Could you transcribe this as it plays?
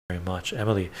very much.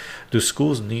 Emily, do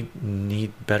schools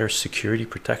need better security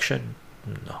protection?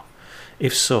 No.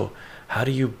 If so, how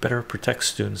do you better protect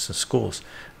students in schools?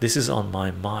 This is on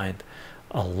my mind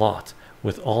a lot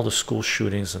with all the school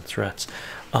shootings and threats.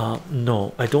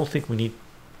 No, I don't think we need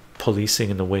policing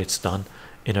in the way it's done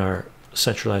in our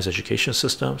centralized education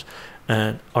systems.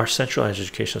 And our centralized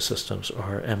education systems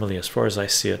are, Emily, as far as I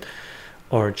see it,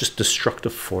 are just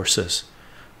destructive forces.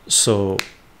 So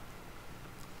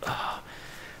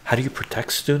how do you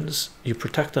protect students? You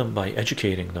protect them by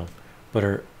educating them, but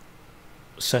our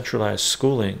centralized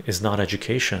schooling is not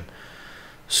education.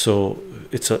 So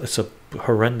it's a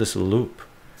horrendous loop,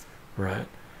 right?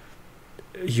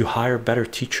 You hire better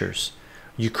teachers,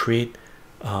 you create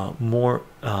more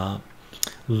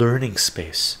learning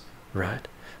space, right?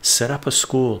 Set up a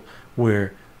school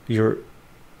where you're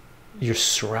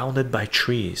surrounded by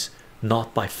trees,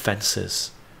 not by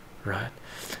fences, right?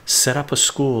 Set up a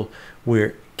school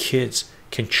where kids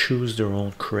can choose their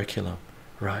own curriculum,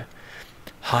 right?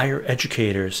 Hire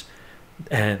educators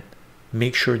and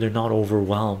make sure they're not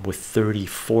overwhelmed with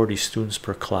 30-40 students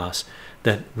per class.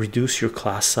 That reduce your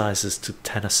class sizes to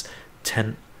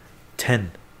 10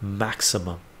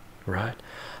 maximum, right?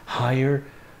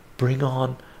 Bring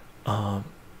on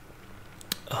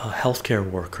healthcare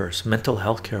workers, mental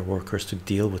health care workers to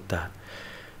deal with that.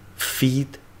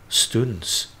 Feed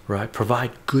students, right?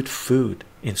 Provide good food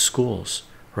in schools,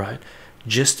 right?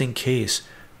 Just in case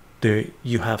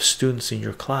you have students in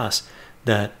your class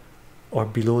that are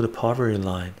below the poverty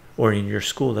line, or in your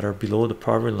school that are below the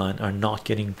poverty line, are not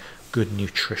getting good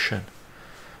nutrition.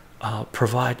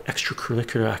 Provide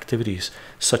extracurricular activities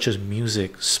such as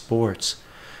music, sports,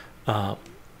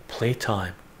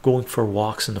 playtime, going for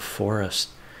walks in the forest.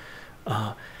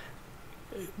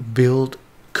 Build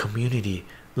community.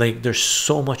 Like, there's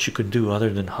so much you can do other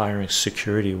than hiring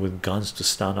security with guns to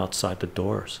stand outside the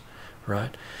doors,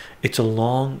 right? It's a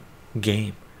long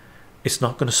game. It's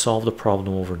not going to solve the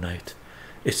problem overnight.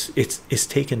 It's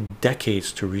taken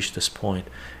decades to reach this point.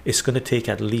 It's going to take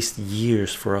at least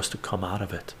years for us to come out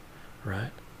of it,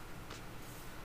 right?